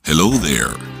Hello there.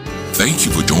 Thank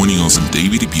you for joining us on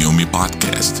David Ibiyeomie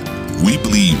Podcast. We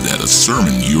believe that a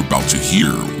sermon you're about to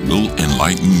hear will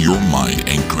enlighten your mind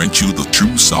and grant you the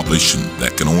true salvation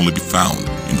that can only be found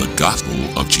in the gospel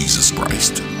of Jesus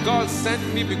Christ. God sent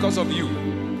me because of you.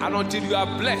 And until you are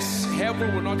blessed,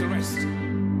 heaven will not rest.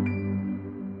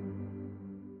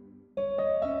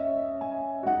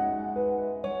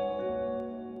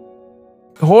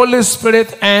 Holy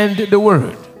Spirit and the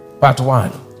Word, part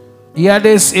 1. Hear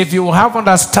this, if you have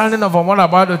understanding of what I'm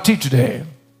about to teach today,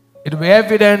 it will be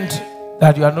evident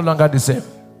that you are no longer the same.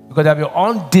 Because there will be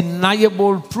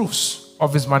undeniable proofs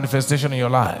of His manifestation in your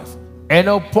life. And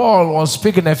Paul was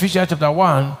speaking in Ephesians chapter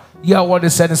 1, hear what he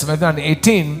said in 17 and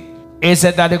 18. He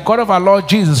said that the God of our Lord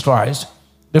Jesus Christ,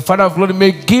 the Father of glory,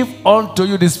 may give unto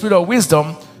you the spirit of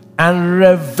wisdom and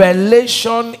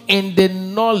revelation in the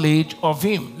knowledge of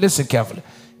Him. Listen carefully.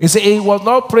 He said he was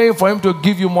not praying for Him to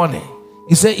give you money.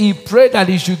 He said he prayed that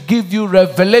He should give you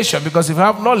revelation, because if you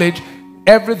have knowledge,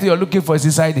 everything you're looking for is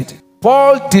inside it.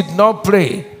 Paul did not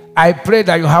pray, I pray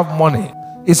that you have money.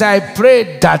 He said, I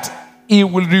pray that He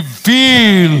will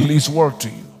reveal His word to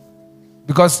you.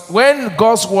 Because when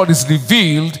God's word is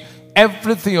revealed,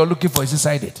 everything you're looking for is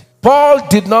inside it. Paul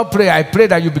did not pray, I pray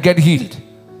that you will get healed.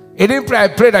 He didn't pray, I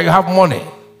pray that you have money.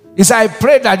 He said, I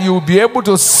pray that you will be able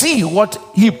to see what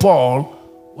Paul,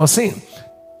 was seeing.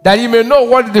 That you may know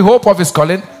what the hope of His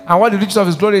calling and what the riches of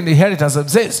His glory in the inheritance of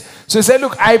says. So he said,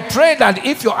 look, I pray that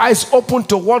if your eyes open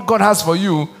to what God has for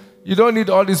you, you don't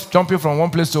need all this jumping from one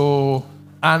place to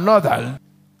another.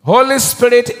 Holy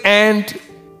Spirit and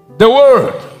the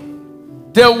Word.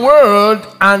 The Word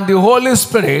and the Holy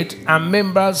Spirit are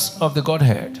members of the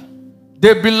Godhead.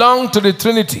 They belong to the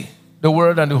Trinity, the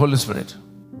Word and the Holy Spirit.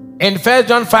 In 1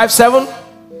 John 5:7,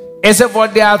 it says, for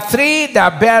there are three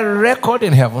that bear record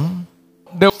in heaven: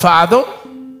 the Father,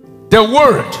 the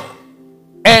Word,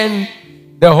 and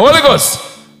the Holy Ghost.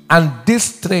 And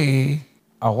these three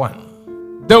are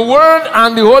one. The Word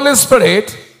and the Holy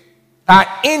Spirit are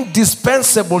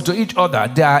indispensable to each other.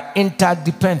 They are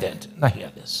interdependent. Now hear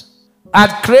this.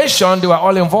 At creation, they were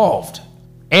all involved.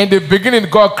 In the beginning,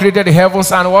 God created the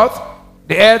heavens and what?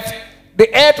 The earth.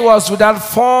 The earth was without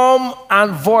form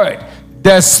and void.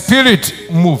 The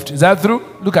Spirit moved. Is that true?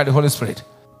 Look at the Holy Spirit.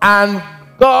 And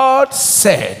God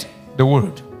said the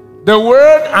Word. The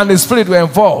Word and the Spirit were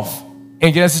involved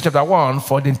in Genesis chapter 1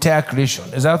 for the entire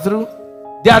creation. Is that true?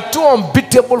 There are two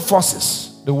unbeatable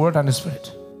forces, the Word and the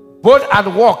Spirit. Both at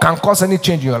work can cause any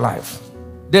change in your life.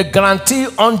 They guarantee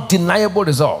undeniable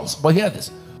results. But hear this.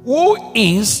 Who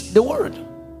is the Word?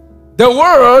 The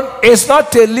Word is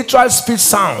not a literal speech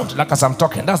sound, like as I'm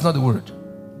talking. That's not the Word.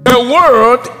 The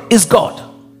Word is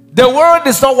God. The Word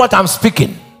is not what I'm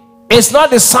speaking. It's not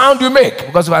the sound you make.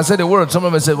 Because if I say the Word,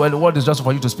 someone may say, well, the Word is just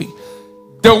for you to speak.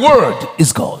 The Word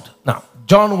is God. Now,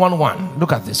 John 1:1.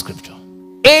 Look at this scripture.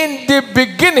 In the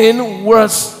beginning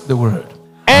was the Word.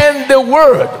 And the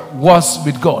Word was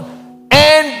with God.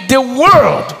 And the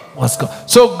Word was God.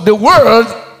 So the Word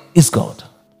is God.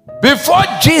 Before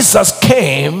Jesus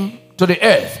came to the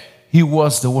earth, He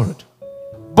was the Word.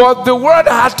 But the Word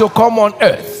had to come on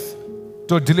earth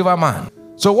to deliver man.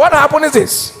 So what happened is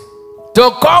this. To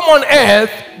come on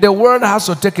earth, the Word has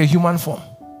to take a human form.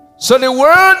 So the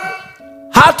Word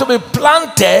had to be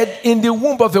planted in the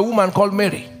womb of a woman called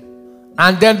Mary.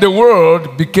 And then the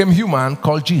Word became human,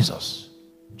 called Jesus.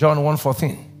 John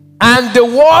 1:14. And the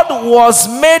Word was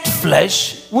made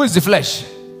flesh. Who is the flesh?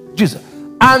 Jesus.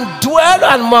 And dwelt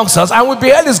amongst us, and we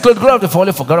beheld His glory of the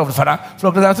Father, for God of the Father,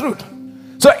 for God of the truth.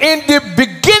 So in the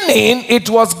beginning, it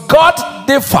was God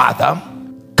the Father,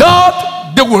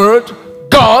 God the Word,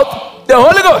 God the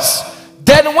Holy Ghost.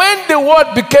 Then when the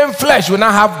Word became flesh, we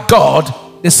now have God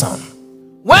the Son.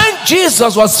 When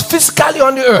Jesus was physically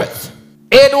on the earth,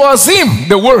 it was Him,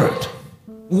 the Word,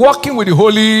 walking with the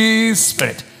Holy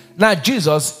Spirit. Now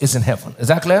Jesus is in heaven. Is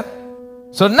that clear?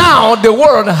 So now the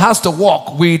Word has to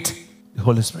walk with the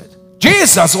Holy Spirit.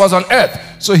 Jesus was on earth,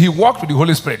 so He walked with the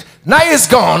Holy Spirit. Now He's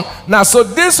gone. Now, so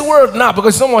this Word now,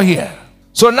 because it's no more here.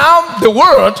 So now the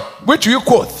Word, which you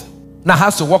quote, now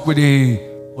has to walk with the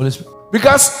Holy Spirit.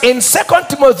 Because in 2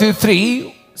 Timothy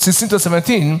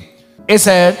 3:16-17, it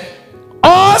said,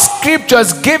 all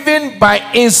scriptures given by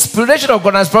inspiration of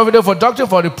God and is profitable for doctrine,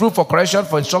 for reproof, for correction,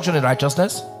 for instruction in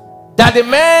righteousness, that the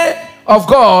man of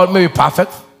God may be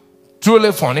perfect,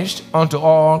 truly furnished unto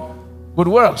all good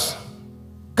works.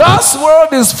 God's word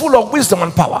is full of wisdom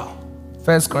and power.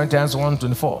 1 Corinthians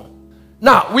 1:24.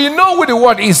 Now, we know who the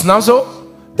Word is now, so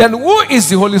then who is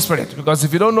the Holy Spirit? Because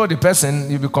if you don't know the person,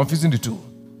 you'll be confusing the two.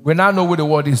 We now know who the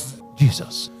Word is,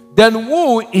 Jesus. Then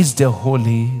who is the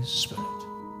Holy Spirit?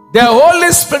 The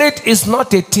Holy Spirit is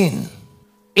not a thing.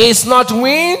 It's not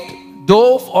wind,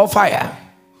 dove, or fire.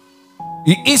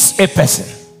 He is a person.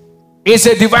 He's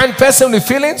a divine person with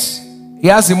feelings. He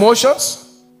has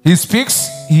emotions. He speaks.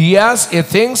 He hears. He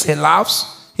thinks. He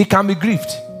laughs. He can be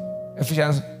grieved.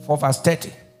 Ephesians 4 verse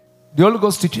 30. The Holy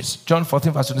Ghost teaches. John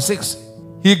 14 verse 26.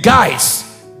 He guides.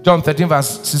 John 13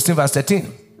 verse 16 verse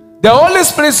 13. The Holy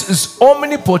Spirit is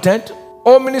omnipotent,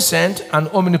 omniscient, and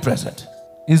omnipresent.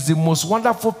 He's the most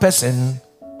wonderful person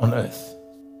on earth.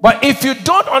 But if you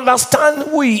don't understand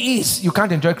who he is, you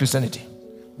can't enjoy Christianity.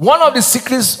 One of the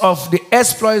secrets of the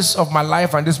exploits of my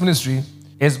life and this ministry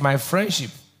is my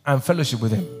friendship and fellowship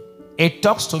with him. It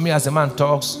talks to me as a man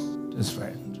talks to his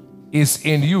friend. It's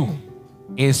in you,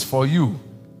 it's for you,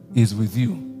 it's with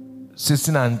you.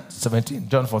 16 and 17,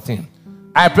 John 14.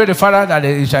 I pray the Father that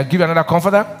he shall give you another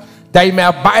comforter, that he may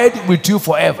abide with you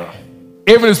forever.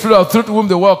 Even the Spirit of truth whom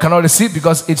the world cannot receive,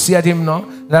 because it seeth him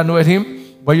not, that knoweth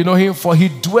him, but you know him, for he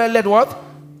dwelleth what?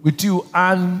 With you,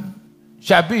 and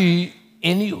shall be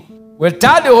in you.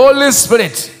 Without the Holy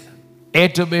Spirit,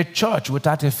 it will be church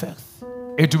without effect.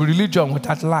 It will be religion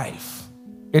without life.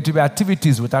 It will be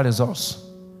activities without results.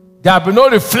 There will be no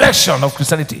reflection of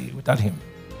Christianity without him.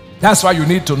 That's why you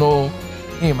need to know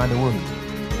him and the word.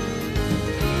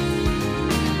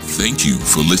 Thank you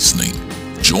for listening.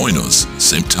 Join us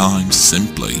same time,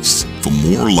 same place for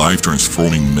more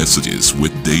life-transforming messages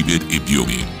with David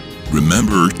Ibiyeomie.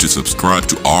 Remember to subscribe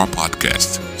to our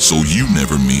podcast so you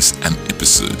never miss an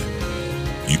episode.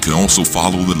 You can also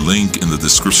follow the link in the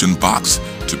description box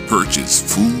to purchase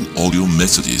full audio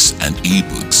messages and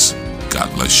ebooks.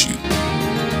 God bless you.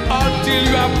 Until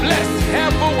you are blessed,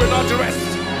 heaven will not rest.